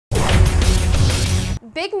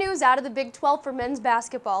Big news out of the Big 12 for men's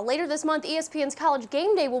basketball. Later this month, ESPN's College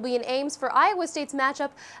Game Day will be in Ames for Iowa State's matchup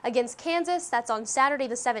against Kansas. That's on Saturday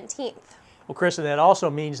the 17th. Well, Kristen, that also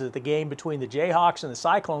means that the game between the Jayhawks and the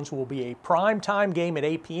Cyclones will be a prime-time game at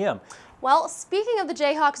 8 p.m. Well, speaking of the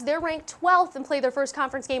Jayhawks, they're ranked 12th and play their first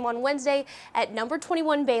conference game on Wednesday at number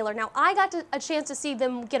 21 Baylor. Now, I got a chance to see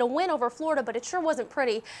them get a win over Florida, but it sure wasn't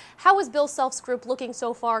pretty. How is Bill Self's group looking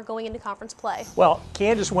so far going into conference play? Well,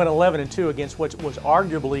 Kansas went 11-2 against what was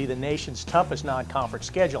arguably the nation's toughest non-conference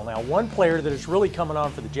schedule. Now, one player that is really coming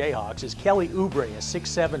on for the Jayhawks is Kelly Oubre, a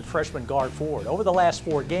 6'7" freshman guard forward. Over the last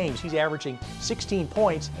 4 games, he's averaging 16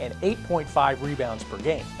 points and 8.5 rebounds per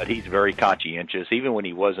game. But he's very conscientious, even when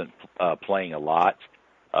he wasn't playing a lot.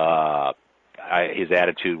 His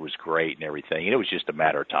attitude was great and everything. And it was just a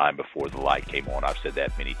matter of time before the light came on. I've said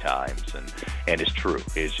that many times, and it's true.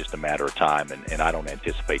 It's just a matter of time, and I don't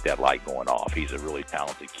anticipate that light going off. He's a really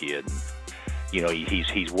talented kid. And, you know,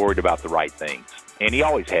 he's worried about the right things, and he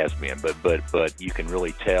always has been. But you can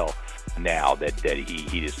really tell now that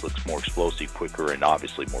he just looks more explosive, quicker, and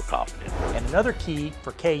obviously more confident. And another key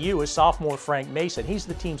for KU is sophomore Frank Mason. He's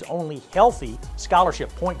the team's only healthy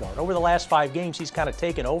scholarship point guard. Over the last 5 games, he's kind of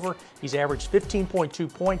taken over. He's averaged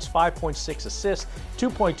 15.2 points, 5.6 assists,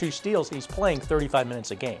 2.2 steals. He's playing 35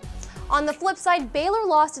 minutes a game. On the flip side, Baylor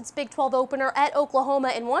lost its Big 12 opener at Oklahoma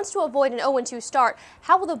and wants to avoid an 0-2 start.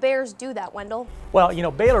 How will the Bears do that, Wendell? Well, you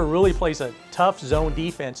know, Baylor really plays a tough zone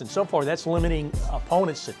defense, and so far that's limiting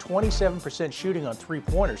opponents to 27% shooting on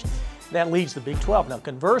 3-pointers. That leads the Big 12. Now,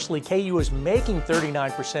 conversely, KU is making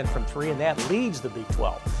 39% from 3, and that leads the Big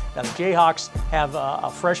 12. Now, the Jayhawks have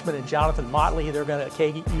a freshman in Jonathan Motley.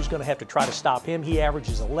 KU's going to have to try to stop him. He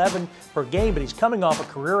averages 11 per game, but he's coming off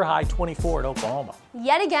a career-high 24 at Oklahoma.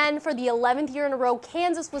 Yet again, for the 11th year in a row,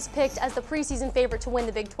 Kansas was picked as the preseason favorite to win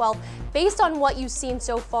the Big 12. Based on what you've seen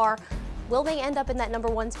so far, will they end up in that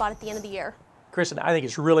 #1 spot at the end of the year? Kristen, I think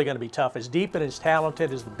it's really going to be tough. As deep and as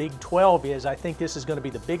talented as the Big 12 is, I think this is going to be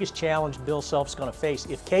the biggest challenge Bill Self's going to face.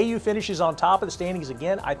 If KU finishes on top of the standings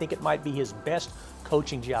again, I think it might be his best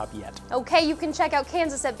coaching job yet. Okay, you can check out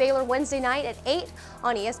Kansas at Baylor Wednesday night at 8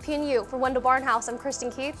 on ESPNU. For Wendell Barnhouse, I'm Kristen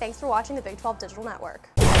Keith. Thanks for watching the Big 12 Digital Network.